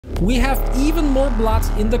we have even more blood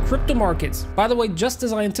in the crypto markets. By the way, just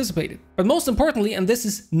as I anticipated. But most importantly, and this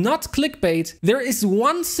is not clickbait, there is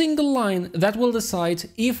one single line that will decide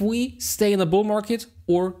if we stay in a bull market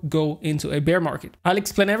or go into a bear market. I'll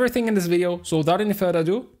explain everything in this video, so without any further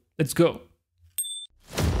ado, let's go.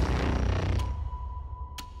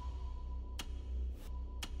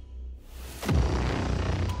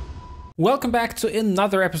 Welcome back to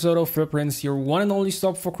another episode of Footprints, your one and only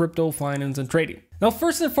stop for crypto, finance and trading. Now,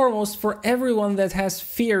 first and foremost, for everyone that has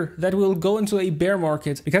fear that we'll go into a bear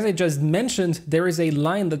market, because I just mentioned there is a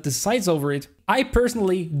line that decides over it, I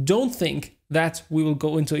personally don't think that we will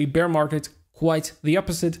go into a bear market, quite the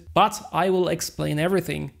opposite, but I will explain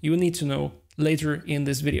everything you need to know later in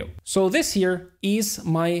this video. So this here is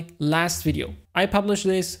my last video. I published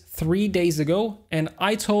this 3 days ago and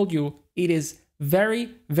I told you it is very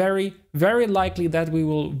likely that we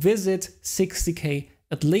will visit 60K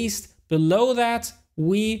at least. Below that,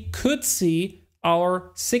 we could see our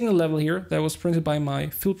signal level here that was printed by my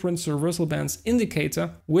Footprints reversal bands indicator,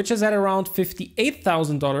 which is at around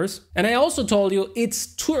 $58,000. And I also told you it's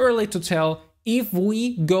too early to tell if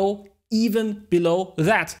we go even below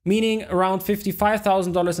that, meaning around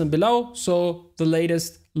 $55,000 and below. So the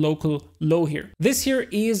latest local low here. This here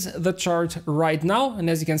is the chart right now. And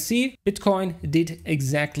as you can see, Bitcoin did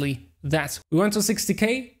exactly that. We went to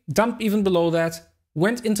 60K, dumped even below that,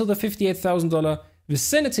 went into the $58,000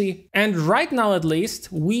 vicinity. And right now, at least,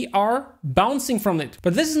 we are bouncing from it.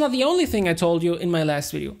 But this is not the only thing I told you in my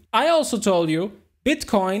last video. I also told you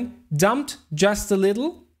Bitcoin dumped just a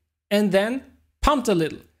little and then pumped a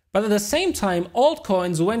little. But at the same time,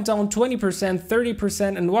 altcoins went down 20%,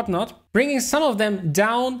 30% and whatnot, bringing some of them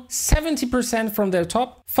down 70% from their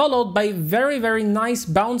top, followed by very nice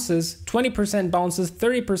bounces, 20% bounces,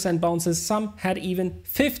 30% bounces, some had even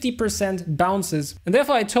 50% bounces. And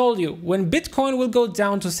therefore I told you, when Bitcoin will go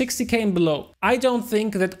down to 60K and below, I don't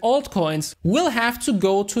think that altcoins will have to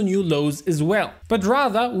go to new lows as well, but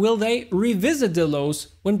rather will they revisit the lows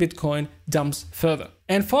when Bitcoin dumps further.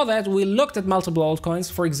 And for that, we looked at multiple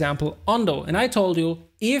altcoins, for example, Ondo. And I told you,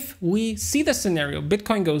 if we see the scenario,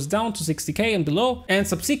 Bitcoin goes down to 60K and below, and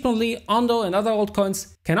subsequently Ondo and other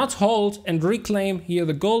altcoins cannot hold and reclaim here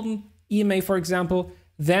the golden EMA, for example,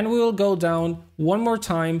 then we will go down one more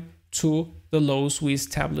time to the lows we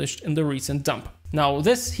established in the recent dump. Now,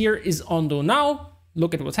 this here is Ondo now.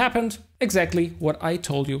 Look at what happened. Exactly what I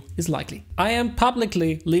told you is likely. I am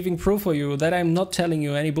publicly leaving proof for you that I'm not telling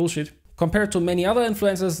you any bullshit, compared to many other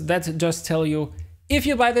influencers that just tell you, if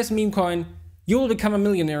you buy this meme coin, you will become a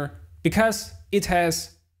millionaire because it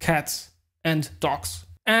has cats and dogs.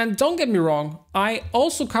 And don't get me wrong, I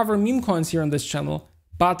also cover meme coins here on this channel,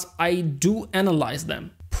 but I do analyze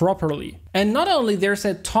them properly. And not only there's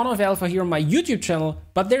a ton of alpha here on my YouTube channel,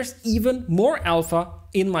 but there's even more alpha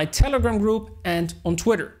in my Telegram group and on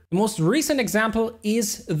Twitter. The most recent example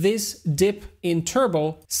is this dip in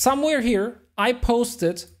Turbo. Somewhere here, I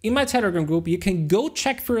posted in my Telegram group, you can go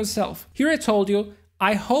check for yourself. Here I told you,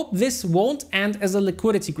 I hope this won't end as a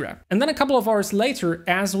liquidity grab. And then a couple of hours later,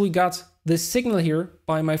 as we got this signal here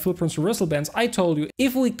by my Footprints reversal bands, I told you,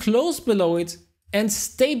 if we close below it and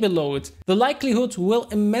stay below it, the likelihood will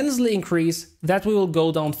immensely increase that we will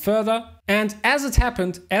go down further. And as it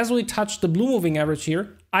happened, as we touched the blue moving average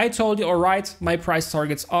here, I told you, all right, my price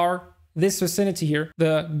targets are this vicinity here,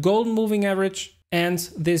 the golden moving average and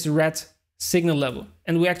this red signal level.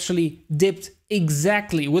 And we actually dipped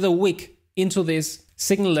exactly with a wick into this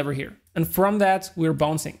signal level here. And from that, we're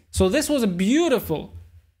bouncing. So this was a beautiful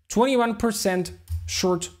 21%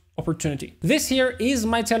 short opportunity. This here is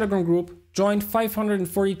my Telegram group. Joined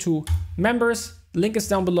 542 members. Link is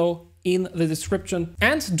down below in the description.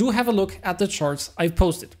 And do have a look at the charts I've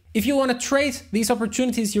posted. If you want to trade these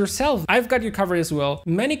opportunities yourself, I've got you covered as well.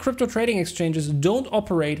 Many crypto trading exchanges don't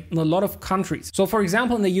operate in a lot of countries. So for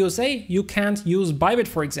example, in the USA, you can't use Bybit,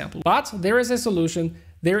 for example, but there is a solution.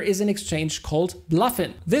 There is an exchange called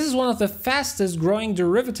Bluffin. This is one of the fastest growing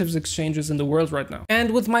derivatives exchanges in the world right now.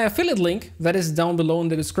 And with my affiliate link that is down below in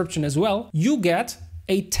the description as well, you get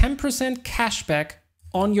a 10% cashback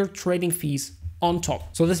on your trading fees on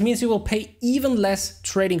top. So this means you will pay even less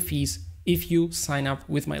trading fees if you sign up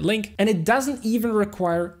with my link, and it doesn't even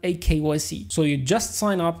require a KYC. So you just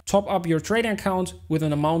sign up, top up your trading account with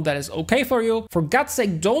an amount that is okay for you. For God's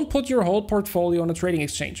sake, don't put your whole portfolio on a trading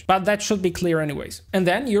exchange, but that should be clear anyways. And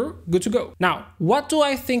then you're good to go. Now, what do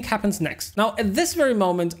I think happens next? Now, at this very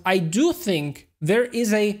moment, I do think there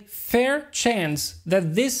is a fair chance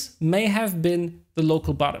that this may have been the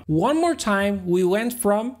local bottom. One more time, we went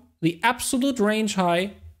from the absolute range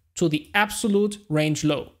high to the absolute range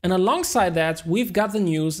low. And alongside that, we've got the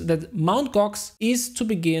news that Mt. Gox is to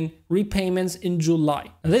begin repayments in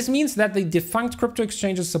July. And this means that the defunct crypto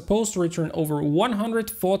exchange is supposed to return over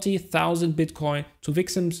 140,000 Bitcoin to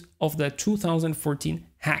victims of the 2014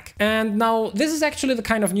 hack. And now this is actually the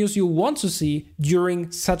kind of news you want to see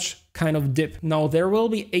during such kind of dip. Now there will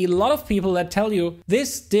be a lot of people that tell you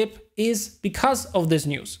this dip is because of this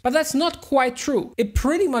news, but that's not quite true. It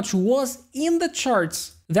pretty much was in the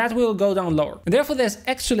charts that will go down lower. And therefore there's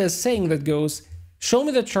actually a saying that goes, show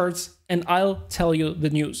me the charts and I'll tell you the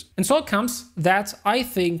news. And so it comes that I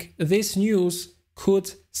think this news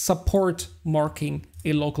could support marking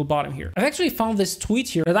a local bottom here. I've actually found this tweet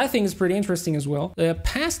here that I think is pretty interesting as well. The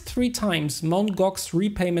past 3 times Mt. Gox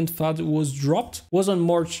repayment FUD was dropped was on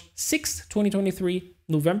March 6th, 2023,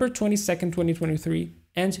 November 22nd, 2023,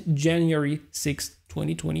 and January 6th,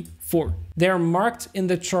 2024. They are marked in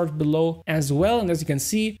the chart below as well. And as you can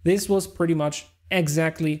see, this was pretty much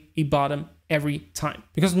exactly a bottom every time.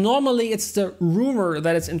 Because normally it's the rumor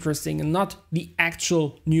that is interesting and not the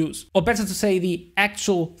actual news. Or better to say, the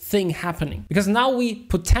actual thing happening. Because now we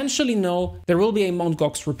potentially know there will be a Mt.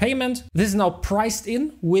 Gox repayment. This is now priced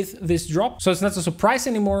in with this drop. So it's not a surprise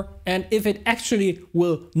anymore. And if it actually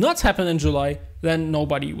will not happen in July, then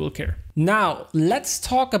nobody will care. Now, let's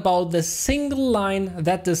talk about the single line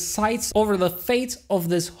that decides over the fate of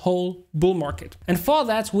this whole bull market. And for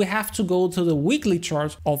that, we have to go to the weekly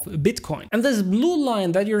chart of Bitcoin. And this blue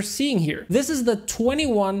line that you're seeing here, this is the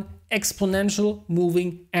 21 exponential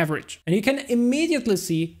moving average. And you can immediately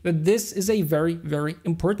see that this is a very, very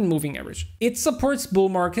important moving average. It supports bull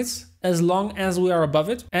markets as long as we are above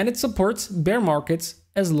it, and it supports bear markets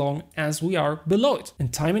as long as we are below it.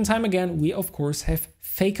 And time again, we of course have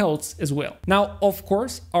fake outs as well. Now, of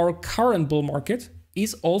course, our current bull market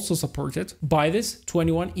is also supported by this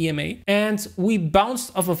 21 EMA, and we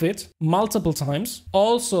bounced off of it multiple times,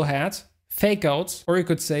 also had fake outs, or you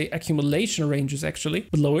could say accumulation ranges actually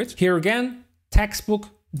below it. Here again, textbook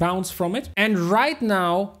bounce from it. And right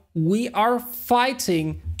now, we are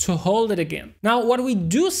fighting to hold it again. Now, what we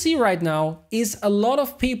do see right now is a lot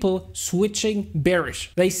of people switching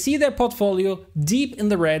bearish. They see their portfolio deep in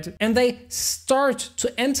the red and they start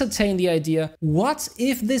to entertain the idea, what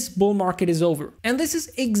if this bull market is over? And this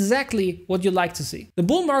is exactly what you like to see. The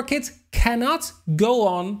bull market cannot go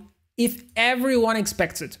on if everyone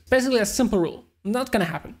expects it. Basically a simple rule. Not gonna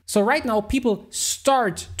happen. So right now, people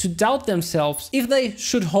start to doubt themselves if they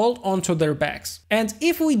should hold onto their bags. And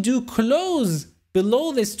if we do close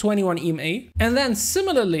below this 21 EMA, and then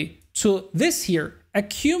similarly to this here,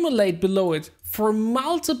 accumulate below it for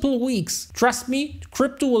multiple weeks, trust me,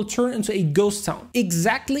 crypto will turn into a ghost town,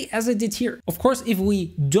 exactly as it did here. Of course, if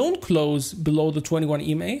we don't close below the 21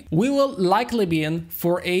 EMA, we will likely be in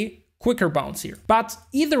for a quicker bounce here. But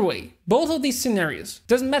either way, both of these scenarios,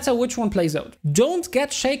 doesn't matter which one plays out, don't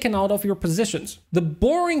get shaken out of your positions. The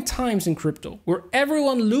boring times in crypto where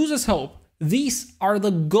everyone loses hope, these are the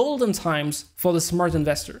golden times for the smart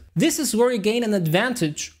investor. This is where you gain an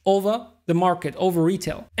advantage over the market, over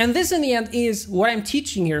retail. And this in the end is what I'm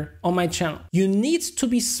teaching here on my channel. You need to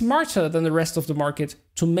be smarter than the rest of the market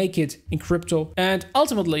to make it in crypto and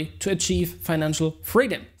ultimately to achieve financial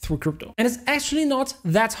freedom through crypto. And it's actually not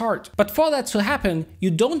that hard. But for that to happen,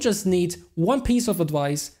 you don't just need one piece of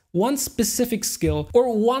advice, one specific skill,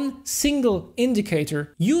 or one single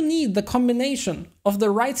indicator. You need the combination of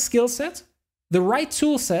the right skill set, the right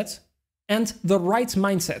tool set, and the right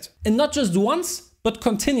mindset. And not just once, but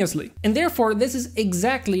continuously. And therefore, this is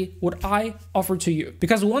exactly what I offer to you.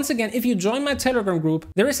 Because once again, if you join my Telegram group,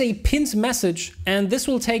 there is a pinned message, and this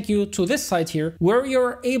will take you to this site here, where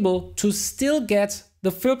you're able to still get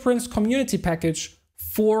the Footprints community package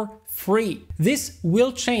for free. This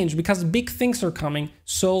will change because big things are coming,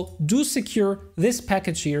 so do secure this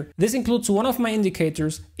package here. This includes one of my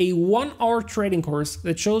indicators, a 1-hour trading course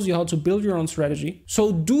that shows you how to build your own strategy.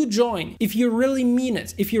 So do join if you really mean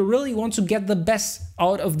it, if you really want to get the best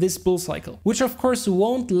out of this bull cycle, which of course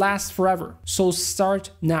won't last forever. So start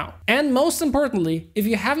now. And most importantly, if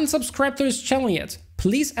you haven't subscribed to this channel yet,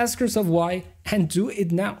 please ask yourself why and do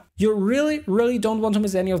it now. You really don't want to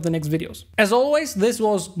miss any of the next videos. As always, this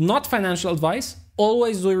was not financial advice.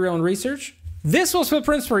 Always do your own research. This was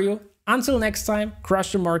Footprints for you. Until next time,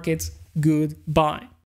 crush the markets. Goodbye.